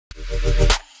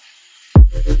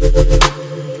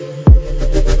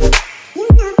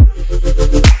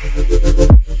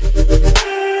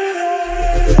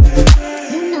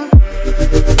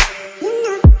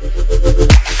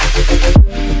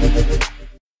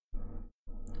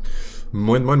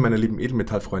Moin moin meine lieben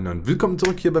Edelmetallfreunde und willkommen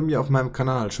zurück hier bei mir auf meinem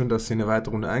Kanal. Schön, dass ihr eine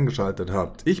weitere Runde eingeschaltet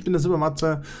habt. Ich bin der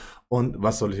Silbermatze und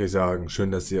was soll ich euch sagen?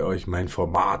 Schön, dass ihr euch mein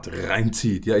Format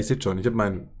reinzieht. Ja, ihr seht schon, ich habe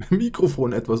mein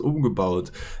Mikrofon etwas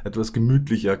umgebaut, etwas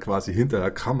gemütlicher quasi hinter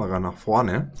der Kamera nach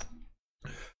vorne.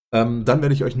 Dann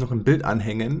werde ich euch noch ein Bild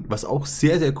anhängen, was auch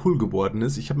sehr, sehr cool geworden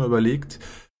ist. Ich habe mir überlegt,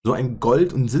 so ein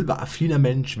Gold- und Silberaffiner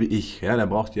Mensch wie ich, ja, der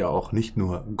braucht ja auch nicht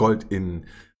nur Gold in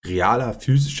realer,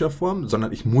 physischer Form,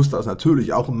 sondern ich muss das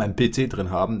natürlich auch in meinem PC drin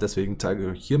haben. Deswegen zeige ich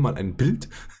euch hier mal ein Bild,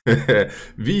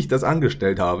 wie ich das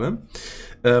angestellt habe.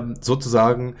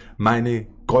 Sozusagen meine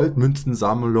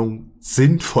Goldmünzensammlung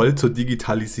sinnvoll zu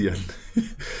digitalisieren.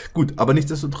 Gut, aber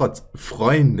nichtsdestotrotz,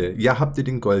 Freunde, ja, habt ihr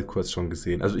den Goldkurs schon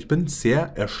gesehen? Also ich bin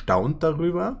sehr erstaunt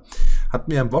darüber. Hat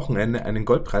mir am Wochenende einen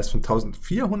Goldpreis von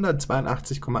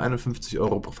 1482,51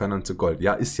 Euro pro 94 Gold.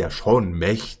 Ja, ist ja schon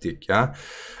mächtig, ja.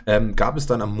 Gab es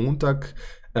dann am Montag,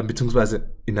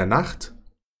 beziehungsweise in der Nacht,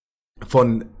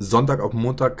 von Sonntag auf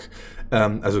Montag,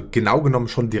 also genau genommen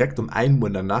schon direkt um 1 Uhr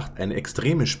in der Nacht, eine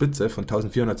extreme Spitze von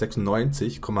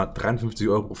 1496,53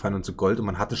 Euro pro 94 Gold und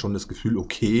man hatte schon das Gefühl,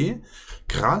 okay,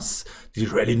 krass, die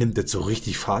Rallye nimmt jetzt so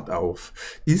richtig Fahrt auf.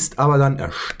 Ist aber dann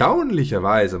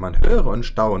erstaunlicherweise, man höre und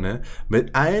staune,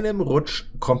 mit einem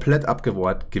Rutsch komplett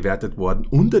abgewertet worden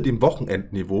unter dem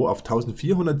Wochenendniveau auf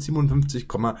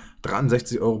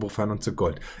 1457,63 Euro pro 94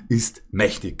 Gold. Ist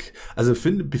mächtig. Also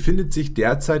befindet sich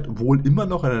derzeit wohl immer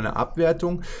noch in einer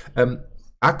Abwertung.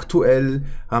 Aktuell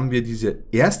haben wir diese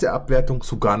erste Abwertung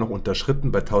sogar noch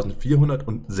unterschritten bei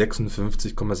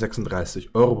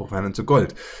 1456,36 Euro pro 94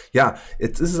 Gold. Ja,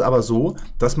 jetzt ist es aber so,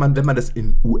 dass man, wenn man das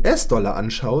in US-Dollar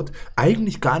anschaut,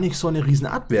 eigentlich gar nicht so eine riesen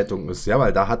Abwertung ist. Ja,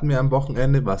 weil da hatten wir am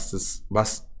Wochenende,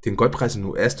 was den Goldpreis in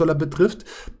US-Dollar betrifft,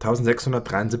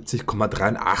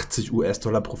 1673,83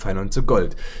 US-Dollar pro 94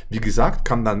 Gold. Wie gesagt,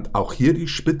 kam dann auch hier die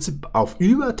Spitze auf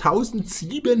über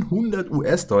 1700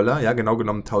 US-Dollar, ja genau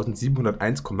genommen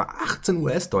 1701,18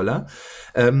 US-Dollar.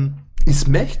 Ist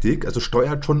mächtig, also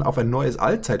steuert schon auf ein neues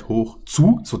Allzeithoch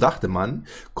zu, so dachte man,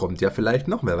 kommt ja vielleicht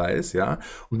noch, wer weiß, ja,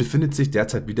 und befindet sich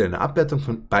derzeit wieder in der Abwertung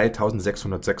bei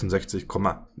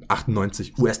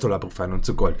 1666,98 US-Dollar pro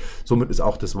 94 Gold. Somit ist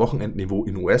auch das Wochenendniveau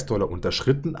in US-Dollar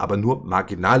unterschritten, aber nur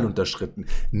marginal unterschritten,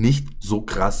 nicht so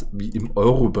krass wie im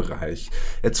Euro-Bereich.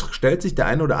 Jetzt stellt sich der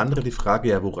eine oder andere die Frage,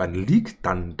 ja, woran liegt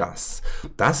dann das?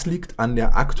 Das liegt an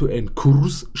der aktuellen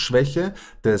Kursschwäche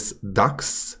des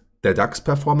DAX, der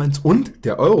DAX-Performance und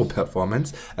der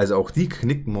Euro-Performance, also auch die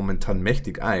knicken momentan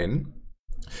mächtig ein,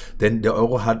 denn der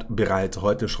Euro hat bereits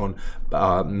heute schon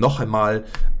noch einmal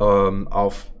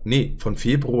von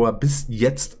Februar bis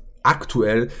jetzt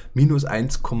aktuell minus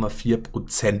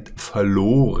 1,4%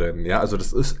 verloren. Ja, also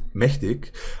das ist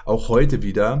mächtig. Auch heute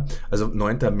wieder, also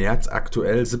 9. März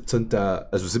aktuell,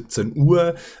 17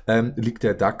 Uhr, liegt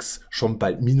der DAX schon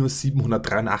bei minus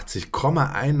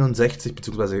 783,61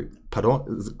 beziehungsweise, pardon,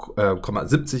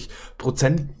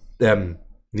 70%,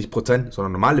 nicht Prozent,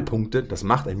 sondern normale Punkte. Das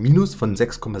macht ein Minus von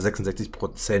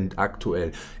 6,66%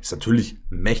 aktuell. Ist natürlich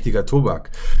mächtiger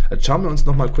Tobak. Jetzt schauen wir uns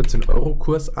noch mal kurz den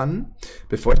Eurokurs an,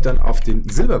 bevor ich dann auf den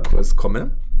Silberkurs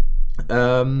komme.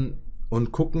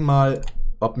 Und gucken mal,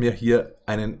 ob wir hier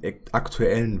einen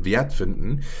aktuellen Wert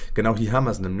finden. Genau hier haben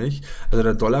wir es nämlich. Also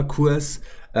der Dollarkurs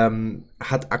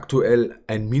hat aktuell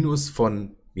ein Minus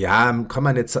von, ja, kann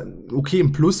man jetzt sagen, okay,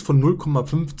 ein Plus von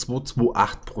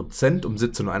 0,5228% um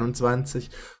 17:21 Uhr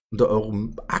und der Euro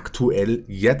aktuell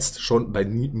jetzt schon bei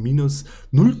minus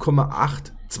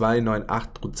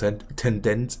 0,8298%,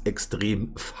 Tendenz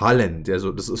extrem fallend.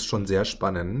 Also das ist schon sehr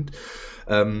spannend.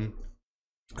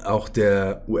 Auch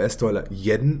der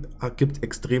US-Dollar-Yen gibt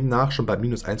extrem nach, schon bei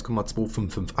minus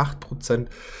 1,2558%.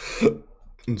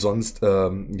 Und sonst,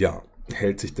 ja,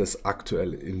 hält sich das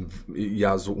aktuell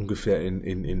so ungefähr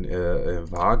in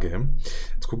Waage.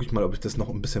 Jetzt gucke ich mal, ob ich das noch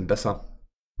ein bisschen besser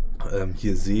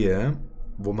hier sehe,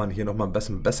 wo man hier nochmal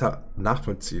besser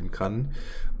nachvollziehen kann,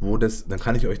 dann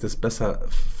kann ich euch das besser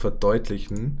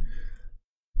verdeutlichen.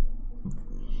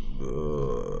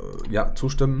 Ja,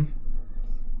 zustimmen.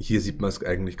 Hier sieht man es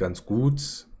eigentlich ganz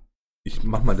gut. Ich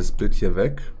mache mal das Bild hier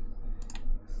weg.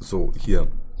 So, hier.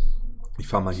 Ich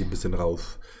fahre mal hier ein bisschen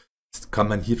rauf. Kann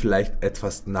man hier vielleicht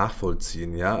etwas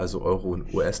nachvollziehen, ja, also Euro-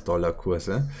 und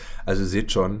US-Dollar-Kurse. Also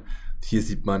seht schon, hier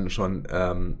sieht man schon,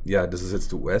 ja, das ist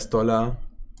jetzt der US-Dollar.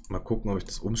 Mal gucken, ob ich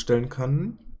das umstellen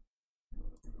kann.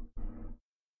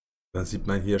 Da sieht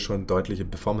man hier schon deutliche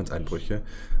Performance-Einbrüche,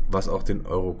 was auch den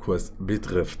Eurokurs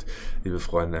betrifft, liebe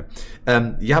Freunde.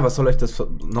 Ja, was soll euch das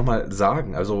nochmal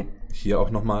sagen? Also hier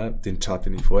auch nochmal den Chart,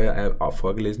 den ich vorher auch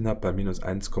vorgelesen habe, bei minus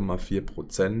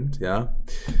 1,4%, ja.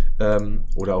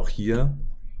 Oder auch hier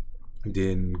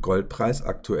den Goldpreis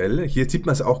aktuell. Hier sieht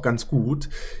man es auch ganz gut.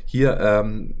 Hier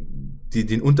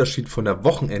den Unterschied von der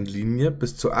Wochenendlinie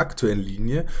bis zur aktuellen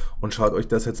Linie und schaut euch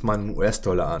das jetzt mal in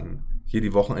US-Dollar an. Hier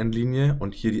die Wochenendlinie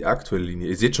und hier die aktuelle Linie.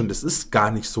 Ihr seht schon, das ist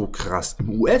gar nicht so krass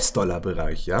im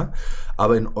US-Dollar-Bereich, ja,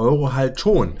 aber in Euro halt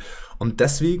schon. Und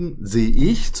deswegen sehe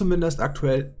ich zumindest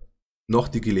aktuell noch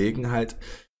die Gelegenheit,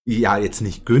 ja, jetzt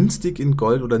nicht günstig in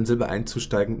Gold oder in Silber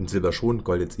einzusteigen, in Silber schon,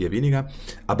 Gold jetzt eher weniger,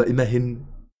 aber immerhin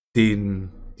die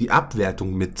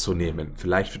Abwertung mitzunehmen.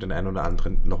 Vielleicht für den einen oder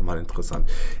anderen nochmal interessant.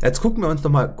 Jetzt gucken wir uns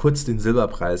nochmal kurz den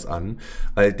Silberpreis an,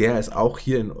 weil der ist auch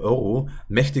hier in Euro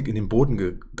mächtig in den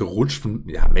Boden gerutscht,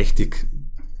 ja, mächtig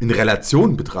in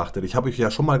Relation betrachtet. Ich habe euch ja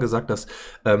schon mal gesagt, dass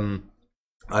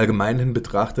allgemein hin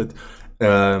betrachtet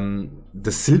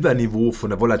das Silberniveau von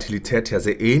der Volatilität her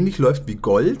sehr ähnlich läuft wie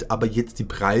Gold, aber jetzt die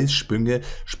Preissprünge,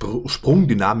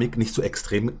 Sprungdynamik nicht so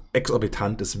extrem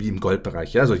exorbitant ist wie im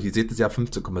Goldbereich. Ja, also hier seht ihr es ja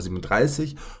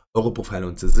 15,37 Euro pro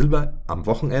Feinunze Silber am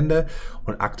Wochenende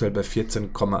und aktuell bei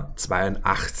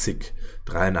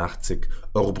 14,83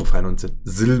 Euro pro Feinunze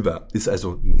Silber. Ist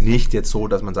also nicht jetzt so,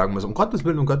 dass man sagen muss, um Gottes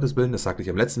Willen, das sagte ich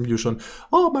im letzten Video schon,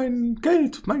 oh, mein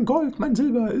Geld, mein Gold, mein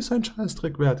Silber ist ein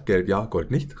Scheißdreck wert. Geld ja,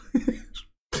 Gold nicht.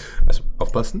 Also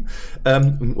aufpassen.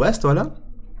 Im US-Dollar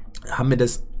haben wir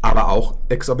das aber auch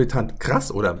exorbitant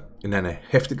krass oder in einer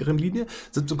heftigeren Linie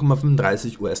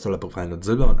 17,35 US-Dollar pro Feinunze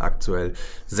Silber und aktuell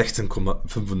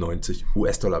 16,95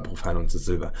 US-Dollar pro Feinunze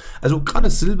Silber. Also gerade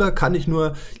Silber kann ich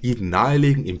nur jedem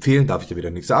nahelegen, empfehlen darf ich ja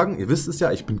wieder nicht sagen. Ihr wisst es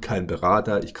ja, ich bin kein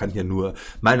Berater, ich kann hier nur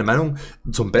meine Meinung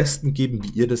zum Besten geben, wie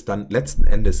ihr das dann letzten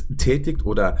Endes tätigt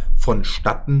oder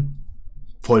vonstatten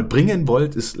vollbringen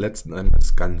wollt, ist letzten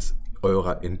Endes ganz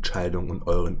eurer Entscheidung und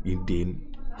euren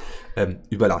Ideen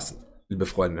überlassen, liebe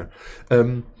Freunde.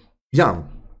 Ja,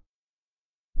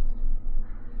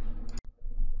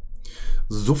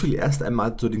 so viel erst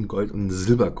einmal zu den Gold- und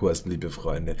Silberkursen, liebe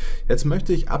Freunde. Jetzt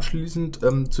möchte ich abschließend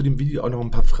zu dem Video auch noch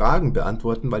ein paar Fragen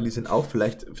beantworten, weil die sind auch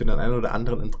vielleicht für den einen oder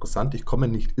anderen interessant. Ich komme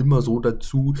nicht immer so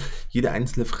dazu, jede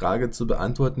einzelne Frage zu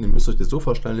beantworten. Ihr müsst euch das so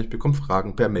vorstellen, ich bekomme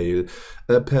Fragen per Mail,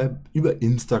 über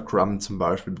Instagram zum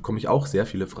Beispiel bekomme ich auch sehr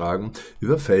viele Fragen,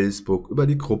 über Facebook, über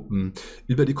die Gruppen,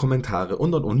 über die Kommentare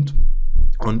und.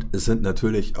 Und es sind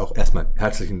natürlich auch erstmal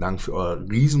herzlichen Dank für euer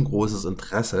riesengroßes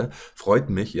Interesse. Freut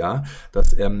mich, ja,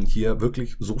 dass hier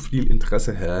wirklich so viel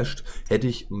Interesse herrscht. Hätte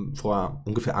ich vor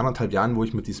ungefähr 1,5 Jahren, wo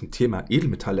ich mit diesem Thema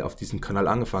Edelmetalle auf diesem Kanal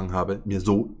angefangen habe, mir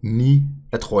so nie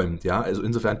erträumt. Ja, also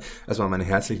insofern erstmal meine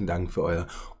herzlichen Dank für euer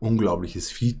unglaubliches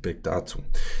Feedback dazu.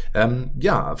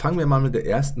 Ja, fangen wir mal mit der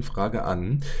ersten Frage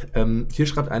an. Hier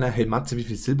schreibt einer, hey Matze, wie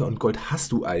viel Silber und Gold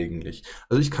hast du eigentlich?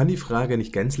 Also ich kann die Frage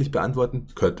nicht gänzlich beantworten,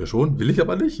 könnte schon, will ich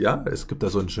aber nicht, ja. Es gibt da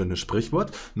so ein schönes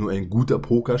Sprichwort, nur ein guter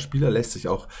Pokerspieler lässt sich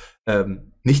auch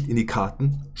nicht in die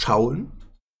Karten schauen.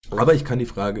 Aber ich kann die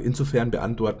Frage insofern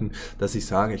beantworten, dass ich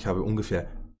sage, ich habe ungefähr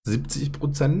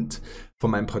 70%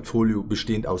 von meinem Portfolio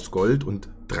bestehend aus Gold und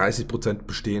 30%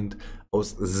 bestehend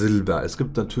aus Silber. Es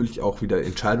gibt natürlich auch wieder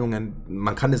Entscheidungen,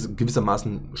 man kann es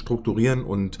gewissermaßen strukturieren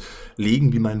und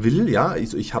legen, wie man will. Ja,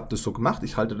 also ich habe das so gemacht,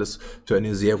 ich halte das für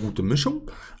eine sehr gute Mischung.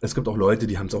 Es gibt auch Leute,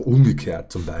 die haben es auch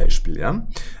umgekehrt zum Beispiel. Ja,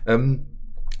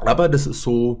 aber das ist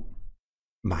so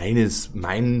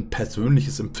mein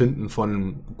persönliches Empfinden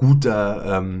von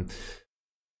guter,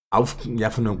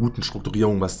 von einer guten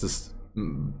Strukturierung, was das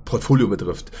Portfolio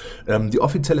betrifft. Die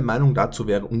offizielle Meinung dazu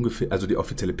wäre ungefähr, also die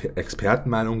offizielle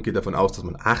Expertenmeinung geht davon aus, dass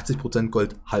man 80%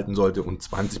 Gold halten sollte und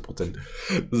 20%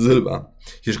 Silber.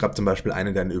 Hier schreibt zum Beispiel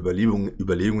einer, deine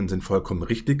Überlegungen sind vollkommen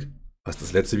richtig, was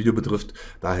das letzte Video betrifft.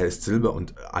 Daher ist Silber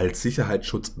und als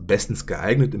Sicherheitsschutz bestens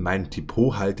geeignet. In meinem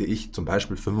Depot halte ich zum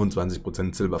Beispiel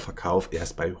 25% Silberverkauf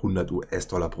erst bei 100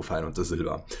 US-Dollar pro Feinunze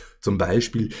Silber. Zum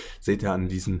Beispiel seht ihr an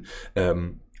diesem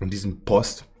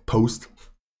Post,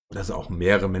 dass auch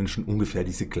mehrere Menschen ungefähr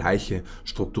diese gleiche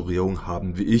Strukturierung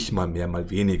haben wie ich, mal mehr, mal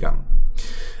weniger.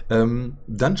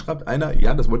 Dann schreibt einer,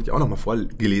 ja, das wollte ich auch nochmal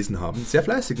vorgelesen haben, sehr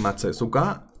fleißig, Matze,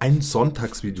 sogar ein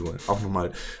Sonntagsvideo, auch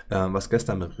nochmal, was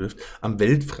gestern betrifft, am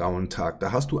Weltfrauentag.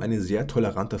 Da hast du eine sehr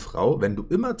tolerante Frau, wenn du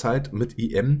immer Zeit mit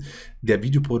IM, der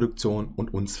Videoproduktion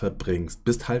und uns verbringst.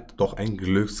 Bist halt doch ein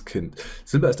Glückskind.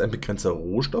 Silber ist ein begrenzter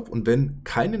Rohstoff und wenn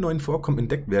keine neuen Vorkommen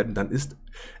entdeckt werden, dann ist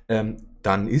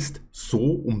dann ist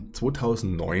so um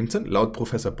 2019 laut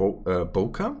Professor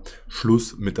Boker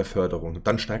Schluss mit der Förderung.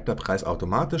 Dann steigt der Preis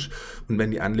automatisch und wenn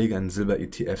die Anleger in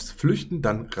Silber-ETFs flüchten,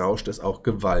 dann rauscht es auch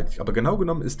gewaltig. Aber genau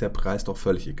genommen ist der Preis doch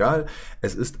völlig egal.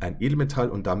 Es ist ein Edelmetall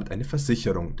und damit eine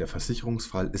Versicherung. Der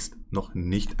Versicherungsfall ist noch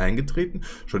nicht eingetreten.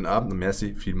 Schönen Abend und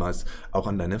merci vielmals auch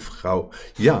an deine Frau.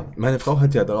 Ja, meine Frau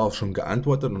hat ja darauf schon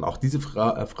geantwortet und auch diese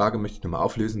Frage möchte ich nochmal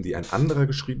auflösen, die ein anderer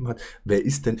geschrieben hat. Wer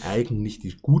ist denn eigentlich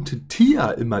die gute Tia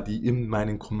immer, die in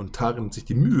meinen Kommentaren sich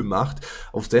die Mühe macht,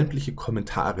 auf sämtliche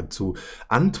Kommentare zu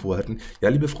antworten? Ja,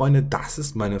 liebe Freunde, das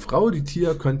ist meine Frau. Die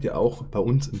Tia könnt ihr auch bei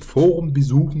uns im Forum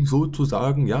besuchen,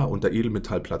 sozusagen, ja, unter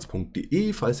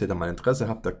edelmetallplatz.de, falls ihr da mal Interesse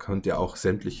habt, da könnt ihr auch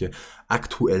sämtliche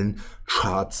aktuellen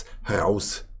Charts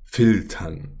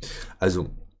rausfiltern. Also,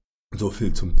 so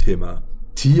viel zum Thema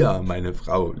Tia, meine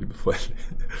Frau, liebe Freunde.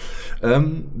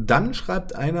 Dann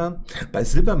schreibt einer, bei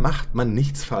Silber macht man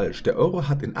nichts falsch. Der Euro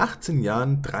hat in 18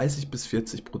 Jahren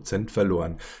 30-40%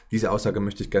 verloren. Diese Aussage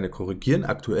möchte ich gerne korrigieren.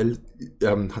 Aktuell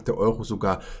hat der Euro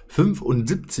sogar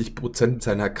 75%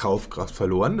 seiner Kaufkraft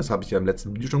verloren. Das habe ich ja im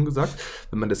letzten Video schon gesagt.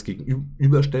 Wenn man das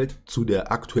gegenüberstellt zu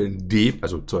der aktuellen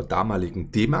also zur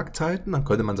damaligen D-Mark-Zeiten, dann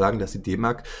könnte man sagen, dass die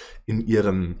D-Mark in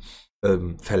ihrem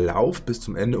Verlauf bis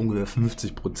zum Ende ungefähr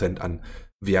 50% an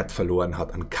Wert verloren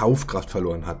hat, an Kaufkraft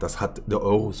verloren hat. Das hat der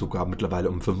Euro sogar mittlerweile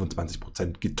um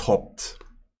 25% getoppt.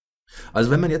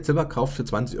 Also wenn man jetzt Silber kauft für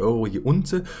 20 Euro je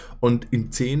Unze und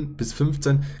in 10 bis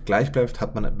 15 gleich bleibt,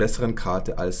 hat man eine bessere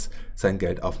Karte, als sein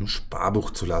Geld auf dem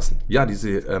Sparbuch zu lassen. Ja,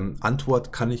 diese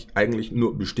Antwort kann ich eigentlich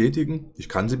nur bestätigen. Ich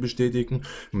kann sie bestätigen.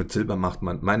 Mit Silber macht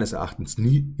man meines Erachtens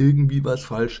nie irgendwie was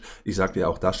falsch. Ich sagte ja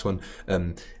auch das schon,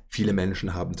 viele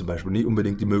Menschen haben zum Beispiel nicht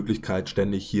unbedingt die Möglichkeit,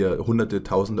 ständig hier hunderte,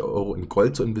 tausende Euro in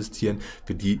Gold zu investieren.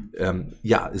 Für die,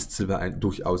 ja, ist Silber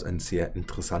durchaus ein sehr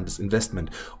interessantes Investment.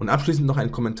 Und abschließend noch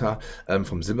ein Kommentar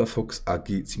vom Silberfuchs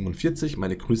AG47.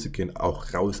 Meine Grüße gehen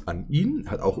auch raus an ihn.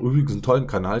 Hat auch übrigens einen tollen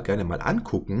Kanal, gerne mal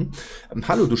angucken.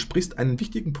 Hallo, du sprichst einen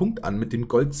wichtigen Punkt an mit dem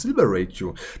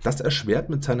Gold-Silber-Ratio. Das erschwert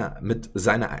mit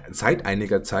seiner seit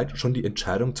einiger Zeit schon die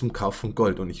Entscheidung zum Kauf von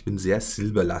Gold. Und ich bin sehr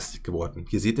silberlastig geworden.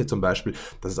 Hier seht ihr zum Beispiel,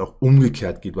 dass es auch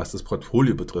umgekehrt geht, was das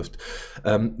Portfolio betrifft.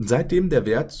 Seitdem der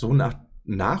Wert so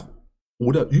nach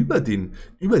oder über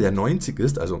der 90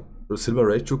 ist, also Silber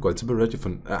Ratio, Gold-Silber Ratio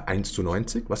von 1 zu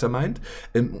 90, was er meint,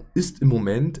 ist im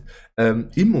Moment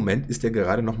ist er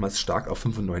gerade nochmals stark auf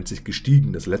 95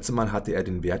 gestiegen. Das letzte Mal hatte er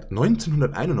den Wert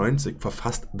 1991, vor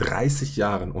fast 30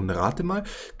 Jahren. Und rate mal,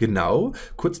 genau,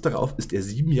 kurz darauf ist er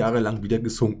 7 Jahre lang wieder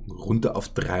gesunken, runter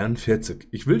auf 43.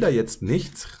 Ich will da jetzt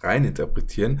nichts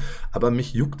reininterpretieren, aber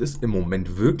mich juckt es im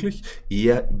Moment wirklich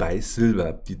eher bei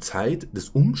Silber. Die Zeit des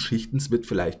Umschichtens wird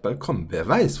vielleicht bald kommen. Wer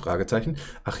weiß, Fragezeichen.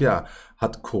 Ach ja,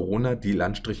 hat Corona die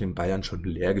Landstriche in Bayern schon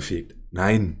leer gefegt?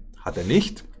 Nein, hat er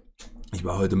nicht. Ich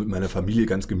war heute mit meiner Familie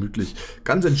ganz gemütlich,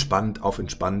 ganz entspannt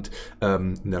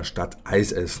in der Stadt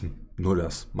Eis essen. Nur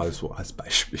das mal so als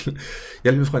Beispiel.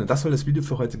 Ja, liebe Freunde, das soll das Video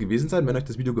für heute gewesen sein. Wenn euch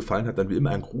das Video gefallen hat, dann wie immer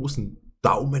einen großen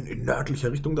Daumen in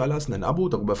nördlicher Richtung da lassen, ein Abo,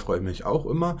 darüber freue ich mich auch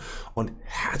immer. Und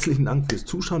herzlichen Dank fürs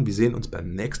Zuschauen. Wir sehen uns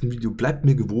beim nächsten Video. Bleibt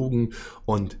mir gewogen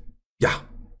und ja,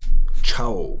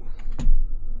 ciao.